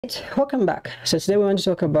Welcome back. So today we want to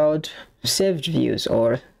talk about saved views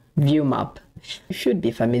or view map. You should be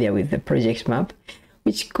familiar with the project map,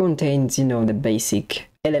 which contains, the basic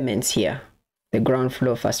elements here, the ground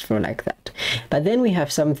floor, first floor, like that. But then we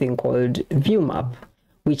have something called view map,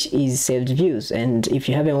 which is saved views. And if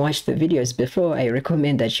you haven't watched the videos before, I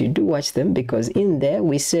recommend that you do watch them, because in there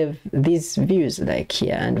we save these views like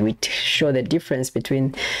here, and we show the difference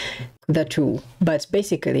between the two. But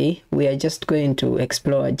basically we are just going to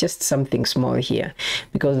explore just something small here,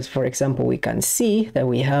 because for example we can see that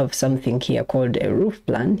we have something here called a roof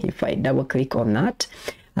plan. If I double click on that,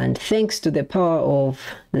 and thanks to the power of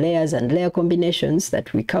layers and layer combinations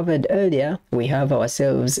that we covered earlier, we have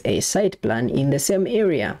ourselves a site plan in the same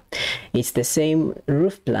area. It's the same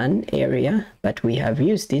roof plan area, but we have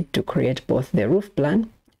used it to create both the roof plan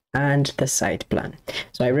and the site plan.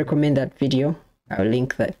 So I recommend that video. I'll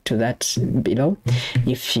link to that below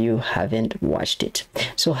if you haven't watched it.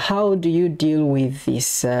 So how do you deal with this?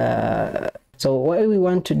 So what we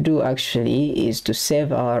want to do actually is to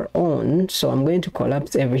save our own. So I'm going to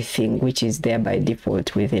collapse everything which is there by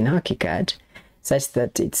default within Archicad, such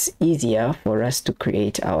that it's easier for us to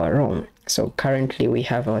create our own. So currently we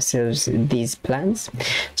have ourselves these plans.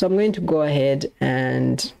 So I'm going to go ahead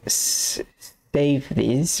and save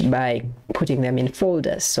these by putting them in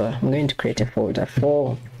folders. So I'm going to create a folder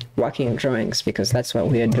for working drawings, because that's what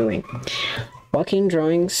we are doing. Working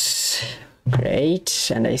drawings. Great.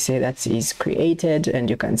 And I say that is created, and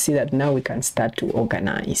you can see that now we can start to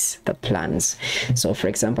organize the plans. So for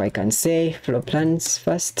example, I can say floor plans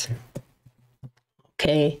first.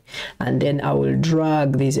 Okay, and then I will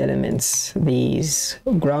drag these elements, these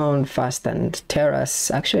ground first and terrace,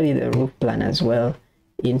 actually the roof plan as well,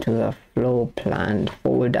 into the floor plan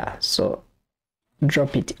folder. So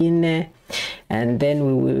drop it in there, and then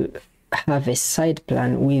we will have a site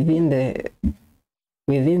plan within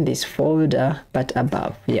this folder, but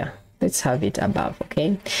above. Yeah, let's have it above.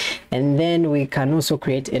 Okay, and then we can also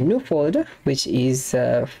create a new folder, which is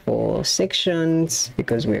for sections,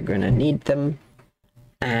 because we're going to need them,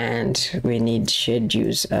 and we need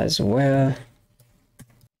schedules as well.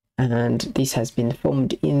 And this has been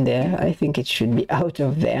formed in there. I think it should be out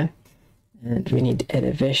of there. And we need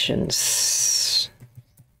elevations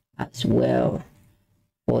as well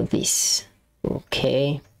for this.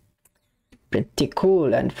 Okay, pretty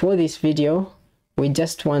cool. And for this video, we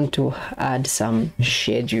just want to add some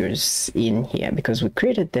schedules in here, because we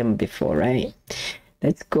created them before, right?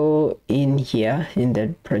 Let's go in here in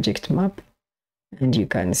the project map, and you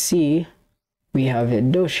can see we have a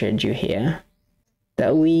door schedule here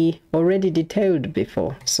that we already detailed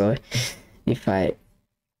before. So if I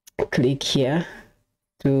click here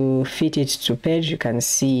to fit it to page, you can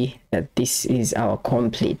see that this is our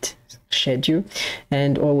complete schedule,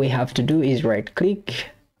 and all we have to do is right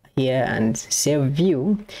click here and save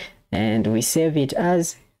view, and we save it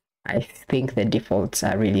as, I think the defaults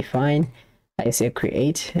are really fine. I say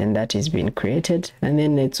create, and that has been created. And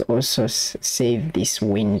then let's also save this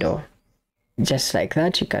window. Just like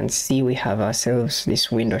that, you can see we have ourselves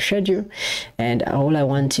this window schedule, and all I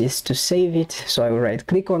want is to save it. So I will right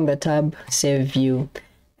click on the tab, save view,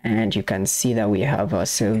 and you can see that we have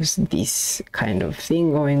ourselves this kind of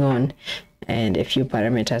thing going on, and a few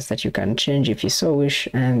parameters that you can change if you so wish.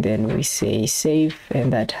 And then we say save,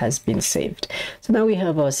 and that has been saved. So now we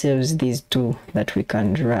have ourselves these two that we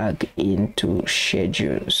can drag into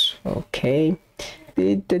schedules. Okay,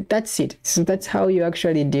 that's it. So that's how you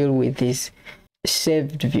actually deal with these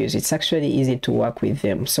saved views. It's actually easy to work with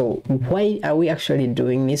them. So why are we actually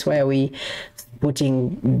doing this? Why are we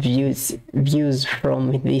putting views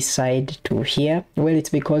from this side to here? Well, it's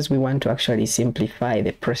because we want to actually simplify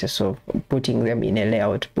the process of putting them in a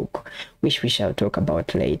layout book, which we shall talk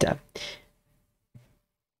about later.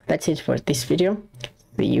 That's it for this video.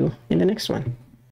 See you in the next one.